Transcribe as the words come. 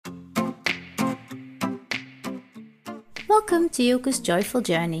Welcome to Joke's Joyful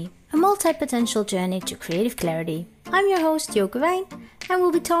Journey, a multi-potential journey to creative clarity. I'm your host, Joke Wijn, and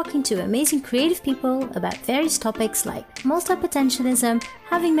we'll be talking to amazing creative people about various topics like multi-potentialism,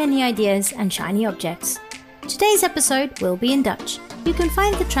 having many ideas, and shiny objects. Today's episode will be in Dutch. You can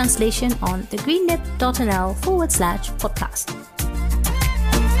find the translation on thegreenlip.nl/podcast.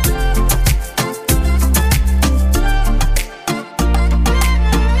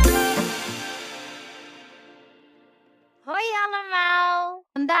 Hoi allemaal!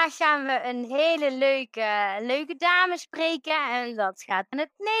 Vandaag gaan we een hele leuke dame spreken en dat gaat in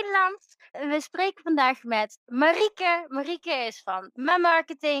het Nederlands. We spreken vandaag met Marieke. Marieke is van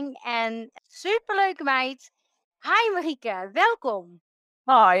MaMarketing en superleuke meid. Hi Marieke, welkom!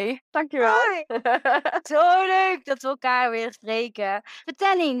 Hi, dankjewel. Hoi. Zo leuk dat we elkaar weer spreken.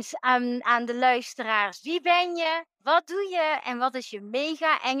 Vertel eens aan de luisteraars, wie ben je, wat doe je en wat is je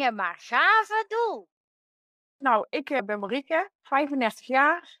mega enge maar gave doel? Nou, ik ben Marieke, 35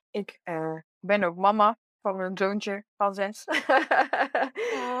 jaar. Ik ben ook mama van een zoontje van 6.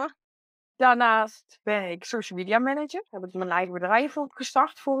 Oh. Daarnaast ben ik social media manager. Heb ik mijn eigen bedrijf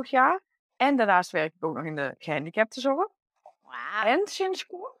opgestart vorig jaar. En daarnaast werk ik ook nog in de gehandicaptenzorg. Wauw. En sinds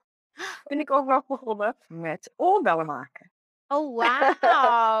kort ben ik ook wel begonnen met oorbellen maken. Oh,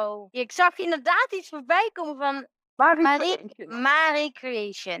 wauw. Ik zag inderdaad iets voorbij komen van Marieke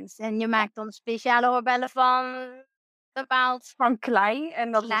Creations. En je maakt dan speciale oorbellen van bepaald... Van klei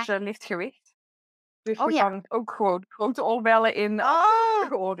en dat Klei. is lichtgewicht. Dus Oh je ja. kan ook gewoon grote oorbellen in Oh,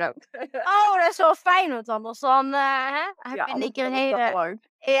 geoordeeld. dat is wel fijn, want anders dan heb je Ja, in één anders keer een komt dat hele... wel uit.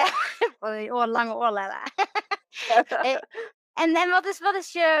 Ja, van die lange oorlellen. En wat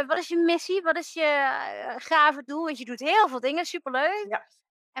is je missie? Wat is je gave doel? Want je doet heel veel dingen, superleuk. Ja.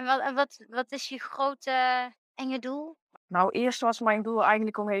 En wat is je grote enge doel? Nou, eerst was mijn doel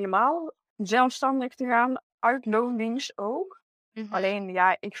eigenlijk om helemaal zelfstandig te gaan, uit loondienst ook. Mhm. Alleen,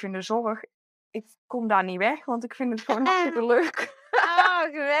 ja, ik vind de zorg, ik kom daar niet weg, want ik vind het gewoon hartstikke leuk. Oh,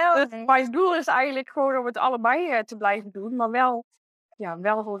 geweldig. Dus mijn doel is eigenlijk gewoon om het allebei te blijven doen, maar wel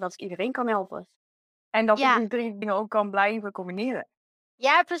gewoon dat ik iedereen kan helpen. En dat ik die 3 dingen ook kan blijven combineren.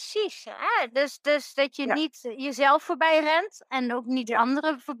 Ja, precies. Hè? Dus dat je niet jezelf voorbij rent en ook niet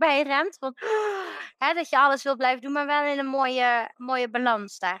anderen voorbij rent. Want dat je alles wil blijven doen, maar wel in een mooie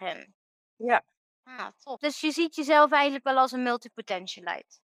balans daarin. Ja. Ah, top. Dus je ziet jezelf eigenlijk wel als een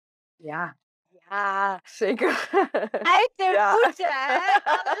multipotentialite. Ja, Ja, zeker. uit de voeten, hè?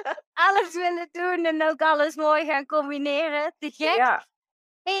 Alles willen doen en ook alles mooi gaan combineren. Te gek. Ja.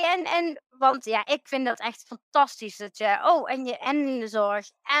 Hey, want ja, ik vind dat echt fantastisch dat je, en in de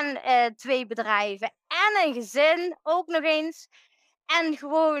zorg, en 2 bedrijven, en een gezin, ook nog eens. En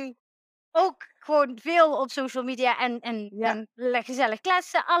gewoon veel op social media en gezellig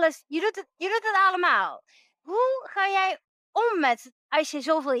kletsen, alles. Je doet het allemaal. Hoe ga jij om met, als je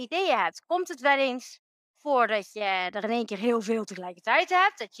zoveel ideeën hebt? Komt het wel eens voor dat je er in één keer heel veel tegelijkertijd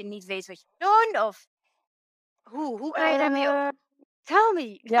hebt? Dat je niet weet wat je moet doen? Of hoe ga je daarmee om? Tell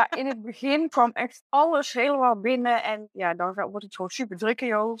me. Ja, in het begin kwam echt alles helemaal binnen en ja, dan wordt het gewoon super druk in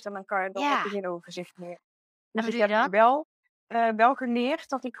je hoofd en dan heb je geen overzicht meer. Dus wat ik doe je heb wel geleerd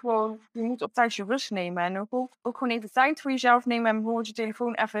dat je moet op tijd je rust nemen en ook gewoon even tijd voor jezelf nemen en bijvoorbeeld je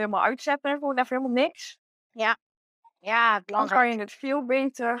telefoon even helemaal uitzetten, gewoon even helemaal niks. Ja, Dan belangrijk. kan je het veel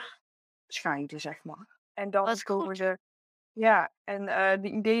beter scheiden, zeg maar. En dan Wat komen goed. ze,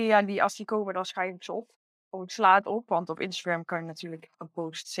 die ideeën, als die komen, dan schrijf ik ze op. Of ik sla het op, want op Instagram kan je natuurlijk een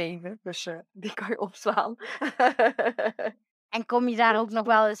post saven. Dus die kan je opslaan. En kom je daar ook nog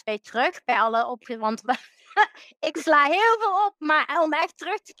wel eens bij terug? Bij alle want ik sla heel veel op, maar om echt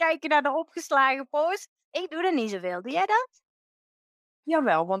terug te kijken naar de opgeslagen post, ik doe er niet zoveel. Doe jij dat?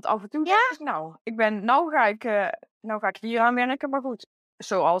 Jawel, want af en toe denk ik, nou ga ik hier aan werken. Maar goed,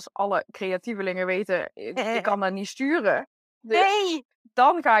 zoals alle creatievelingen weten, ik kan dat niet sturen. Dus Nee!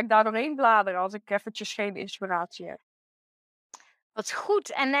 dan ga ik daar doorheen bladeren als ik eventjes geen inspiratie heb. Wat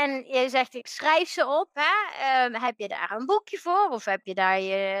goed. En je zegt, ik schrijf ze op. Hè? Heb je daar een boekje voor? Of heb je daar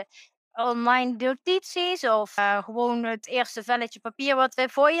je online notities? Of gewoon het eerste velletje papier wat weer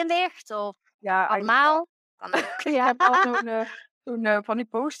voor je ligt? Of Ja, allemaal? Kan ook. ik heb al zo'n van die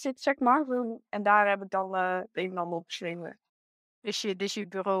post-it, zeg maar. En daar heb ik dan het een en ander opgeschreven. Dus je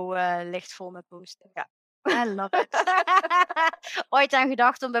bureau ligt vol met post-it. Ja. I love it. Ooit aan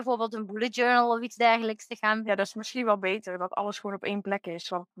gedacht om bijvoorbeeld een bullet journal of iets dergelijks te gaan. Ja, dat is misschien wel beter, dat alles gewoon op één plek is.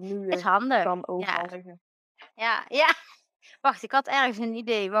 Want nu Is handig. kan overal liggen. Ja. Wacht, ik had ergens een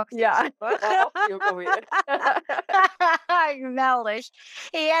idee. Wacht. Ja, dat ook alweer. Geweldig.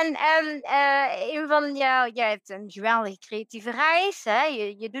 Hey, en een van jij hebt een geweldige creatieve reis. Hè?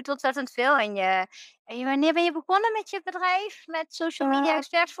 Je doet ontzettend veel. Wanneer ben je begonnen met je bedrijf? Met social media Eh,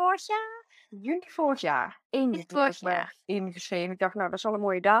 expert vorig jaar? juni vorig jaar. 1 Dit juni heb vorig ik me jaar. ingeschreven. Ik dacht, nou, dat is al een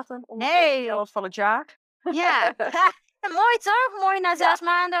mooie datum. Om het Nee, helft van het jaar. ja. Mooi toch? Mooi na 6 Ja,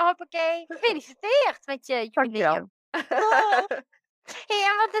 maanden, hoppakee. Gefeliciteerd met je dankjewel. jubileum. Hey,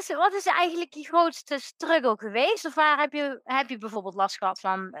 en wat is eigenlijk je grootste struggle geweest? Of waar heb je bijvoorbeeld last gehad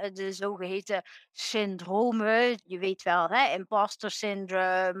van de zogeheten syndromen? Je weet wel, hè? Imposter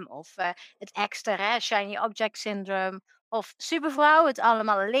syndroom of het extra, hè? Shiny object syndrome. Of supervrouw, het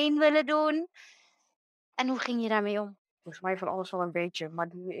allemaal alleen willen doen. En hoe ging je daarmee om? Volgens mij van alles wel een beetje. Maar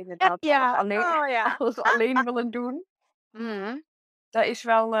die Ja, inderdaad alles ja. alleen, Oh ja. alles alleen willen doen. Mhm. Dat is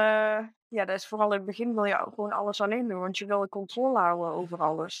wel, ja, dat is vooral in het begin wil je ook gewoon alles alleen doen. Want je wil de controle houden over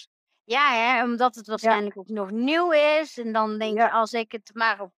alles. Ja, hè, omdat het Ja, waarschijnlijk ook nog nieuw is. En dan denk je, ja, als ik het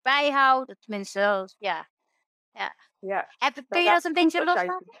maar op bijhoud, tenminste, ja. Ja. ja. Kun Nou je ja, dat een goed beetje dat jij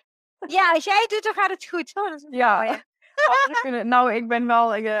het loslaten? doet. Ja, als jij het doet, dan gaat het goed. Oh, dat is een mooie. Ja, anderen kunnen, nou, ik ben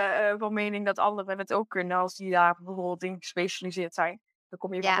wel van mening dat anderen het ook kunnen als die daar bijvoorbeeld in gespecialiseerd zijn. Dan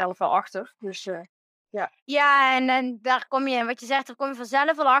kom je Ja. vanzelf wel achter. Dus ja, Ja, en daar kom je, wat je zegt, daar kom je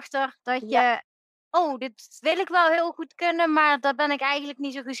vanzelf wel achter dat ja, je, oh, dit wil ik wel heel goed kunnen, maar daar ben ik eigenlijk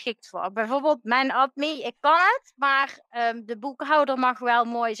niet zo geschikt voor. Bijvoorbeeld mijn admin, ik kan het, maar de boekhouder mag wel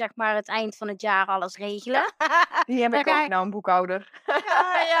mooi, zeg maar, het eind van het jaar alles regelen. die heb Dan ik ga ook ik, nou, een boekhouder.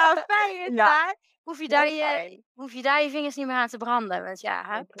 ja, fijn is Ja, dat. Hoef je heel daar fijn. je vingers niet meer aan te branden. Want ja,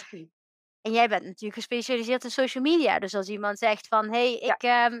 hè. Nee, precies. En jij bent natuurlijk gespecialiseerd in social media. Dus als iemand zegt van, hey,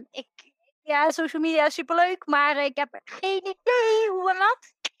 Ja, ja, social media is superleuk, maar ik heb geen idee hoe en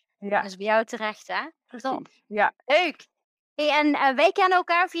wat. Dan ja, is het bij jou terecht, hè? Top. precies. Ja, Leuk. Hey, en wij kennen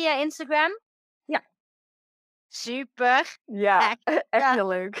elkaar via Instagram. ja, Super. ja. Echt, Echt ja, heel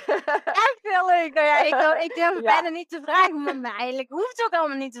leuk. echt heel leuk. Nou ja, ik durf het bijna Ja, niet te vragen, maar eigenlijk hoeft het ook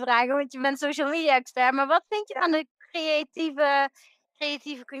allemaal niet te vragen, want je bent social media expert. Maar wat vind je ja. aan de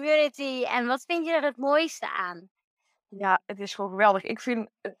creatieve community en wat vind je er het mooiste aan? Ja, het is gewoon geweldig. Ik vind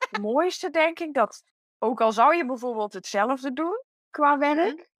het mooiste, denk ik, dat ook al zou je bijvoorbeeld hetzelfde doen qua Mhm.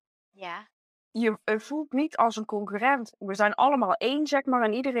 werk, Ja. je voelt niet als een concurrent. We zijn allemaal één, zeg maar,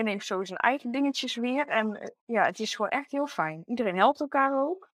 en iedereen heeft zo zijn eigen dingetjes weer. En ja, het is gewoon echt heel fijn. Iedereen helpt elkaar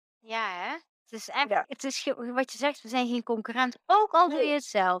ook. Ja, hè? Het is echt, Ja. wat je zegt, we zijn geen concurrent, ook al doe je Nee.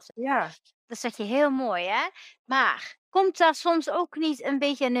 hetzelfde. Ja. Dat zeg je heel mooi, hè? Maar komt daar soms ook niet een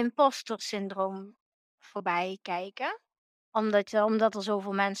beetje een imposter syndroom voorbij kijken? Omdat er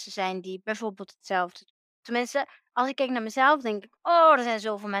zoveel mensen zijn die bijvoorbeeld hetzelfde doen. Tenminste, als ik kijk naar mezelf, denk ik, oh, er zijn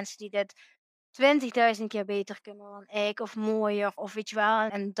zoveel mensen die dit 20.000 keer beter kunnen dan ik, of mooier, of weet je wel.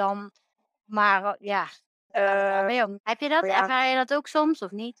 En dan, maar ja, Eh, heb je dat? maar ja, Ervaar je dat ook soms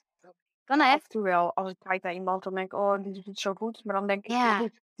of niet? Kan af en echt. toe wel. Als ik kijk naar iemand, dan denk ik, oh, die doet het zo goed. Maar dan denk ik, ja Ja.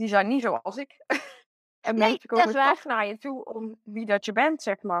 goed, die zijn niet zoals ik. En Nee, mensen dat is komen waar. toch naar je toe om wie dat je bent,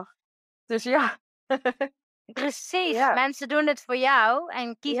 zeg maar. Dus ja. Precies. Ja, Mensen doen het voor jou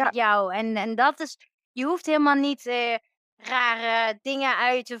en kiezen ja, jou. En dat is, je hoeft helemaal niet rare dingen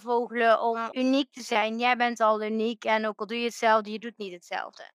uit te vogelen om uniek te zijn. Jij bent al uniek en ook al doe je hetzelfde, je doet niet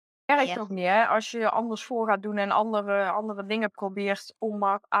hetzelfde. werkt Ja. ook niet, hè? Als je anders voor gaat doen en andere dingen probeert om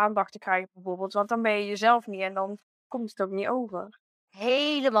maar aandacht te krijgen, bijvoorbeeld. Want dan ben je jezelf niet en dan komt het ook niet over.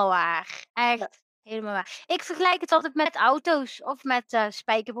 Helemaal waar. Ja, Echt, helemaal waar. Ik vergelijk het altijd met auto's of met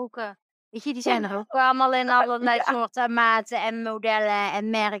spijkerbroeken. Weet je, die zijn er ook allemaal in allerlei ja, soorten, maten en modellen en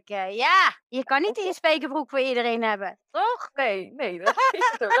merken. Ja, je kan niet één spijkerbroek voor iedereen hebben, toch? nee, nee, dat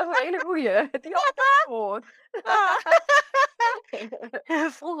is, dat is een hele goeie. Die had ik nog niet gehoord. Ah.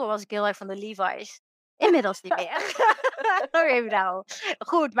 Vroeger was ik heel erg van de Levi's. Inmiddels niet meer. Nog even daarom.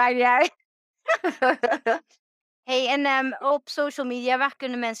 Goed, maakt niet uit. Hey, en op social media, waar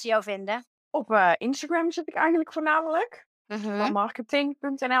kunnen mensen jou vinden? Op Instagram zit ik eigenlijk voornamelijk. Mhm.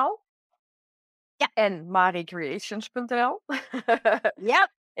 MaMarketing.nl Ja. en mariecreations.nl.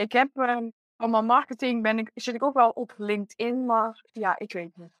 Ja. Ik heb van mijn marketing zit ik ook wel op LinkedIn, maar ja, ik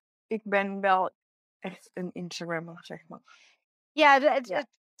weet niet. Ik ben wel echt een Instagrammer, zeg maar. Ja, Ja,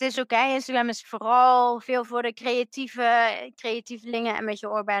 het is oké. Instagram is vooral veel voor de creatievelingen. En met je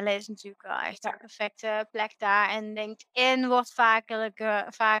oorbellen is natuurlijk wel echt een ja, perfecte plek daar. En LinkedIn wordt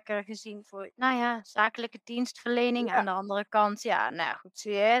vaker gezien voor, nou ja, zakelijke dienstverlening. Aan ja, de andere kant, ja, nou goed,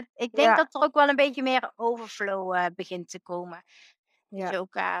 zie je. Ik denk ja, dat er ook wel een beetje meer overflow begint te komen. Dat ja. je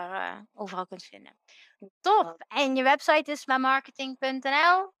elkaar overal kunt vinden. Tof. En je website is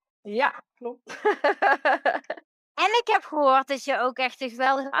MaMarketing.nl. Ja, klopt. En ik heb gehoord dat je ook echt een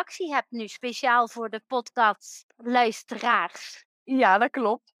geweldige actie hebt nu. Speciaal voor de podcastluisteraars. Ja, dat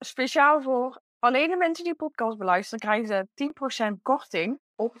klopt. Speciaal voor alleen de mensen die podcast beluisteren, krijgen ze 10% korting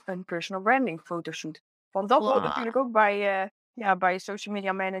op een personal branding fotoshoot. Want dat hoort natuurlijk ook bij social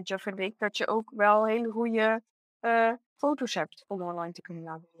media manager, vind ik, dat je ook wel hele goede foto's hebt om online te kunnen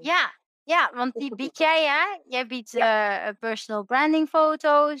laten zien. Ja, want die bied jij, hè? Jij biedt personal branding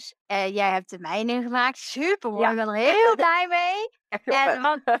foto's. Jij hebt de mijne gemaakt. Super mooi, ik ben er heel blij mee. Echt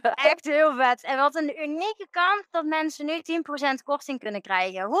heel vet. Echt heel vet. En wat een unieke kans dat mensen nu 10% korting kunnen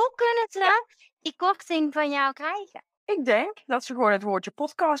krijgen. Hoe kunnen ze die korting van jou krijgen? Ik denk dat ze gewoon het woordje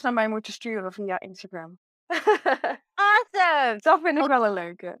podcast naar mij moeten sturen via Instagram. Awesome! Dat vind ik wel een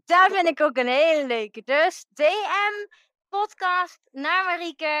leuke. Dat vind ik ook een hele leuke. Dus DM podcast naar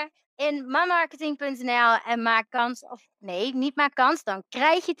Marieke in MaMarketing.nl en maak kans, of nee, niet maak kans, dan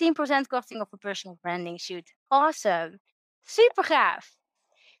krijg je 10% korting op een personal branding shoot. Awesome. Super gaaf.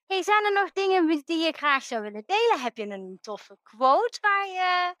 Hey, zijn er nog dingen die je graag zou willen delen? Heb je een toffe quote waar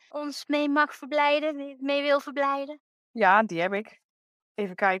je ons mee mag verblijden, mee wil verblijden? Ja, die heb ik.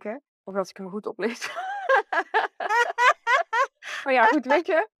 Even kijken of dat ik hem goed oplees. Maar ja, goed, weet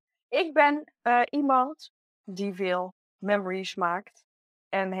je. Ik ben iemand die veel memories maakt.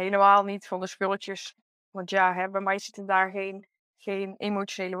 En helemaal niet van de spulletjes. Want ja, bij mij zitten daar geen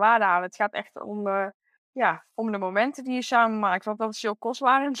emotionele waarde aan. Het gaat echt om de momenten die je samen maakt. Want dat is heel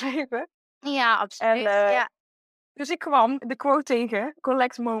kostbaar in het leven. Ja, absoluut. Dus ik kwam de quote tegen.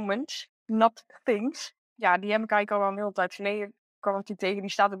 Collect moments, not things. Ja, die heb ik eigenlijk al een hele tijd geleden. Kwam ik die tegen.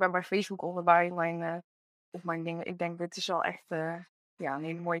 Die staat ook bij mijn Facebook onderbij. Op mijn dingen. Ik denk, dit is wel echt een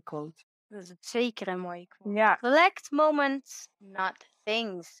hele mooie quote. Dat is zeker een mooie quote. Ja. Collect moments, not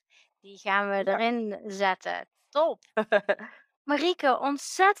things. Die gaan we erin zetten. Top. Marieke,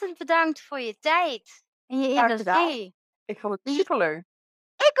 ontzettend bedankt voor je tijd. En je energie. Ik vond het superleuk.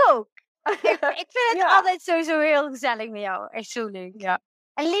 Ik ook. Ik vind het altijd sowieso heel gezellig met jou. Echt zo leuk. Ja.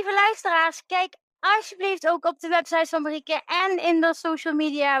 En lieve luisteraars, kijk alsjeblieft ook op de website van Marieke en in de social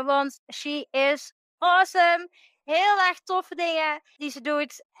media, want she is awesome. Heel erg toffe dingen die ze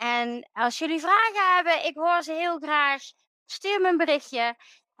doet. En als jullie vragen hebben, ik hoor ze heel graag. Stuur me een berichtje.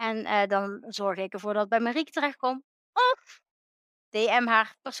 En dan zorg ik ervoor dat het bij Marieke terechtkomt. Of DM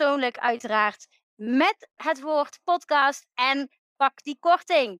haar persoonlijk uiteraard met het woord podcast. En pak die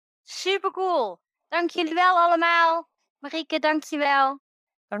korting. Super cool. Dank jullie wel allemaal. Marieke, dank je wel.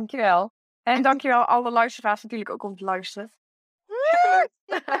 Dankjewel. En dankjewel alle luisteraars natuurlijk ook om te luisteren.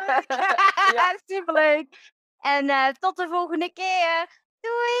 Superleuk. En tot de volgende keer.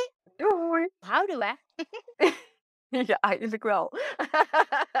 Doei. Doei. Houden we. Ja, eigenlijk wel.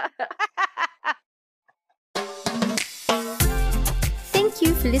 Thank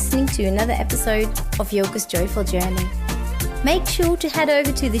you for listening to another episode of Yoga's Joyful Journey. Make sure to head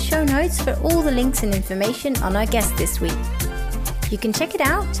over to the show notes for all the links and information on our guest this week. You can check it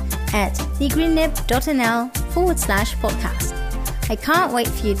out at thegreenlib.nl/podcast. I can't wait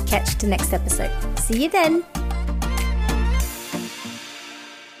for you to catch the next episode. See you then.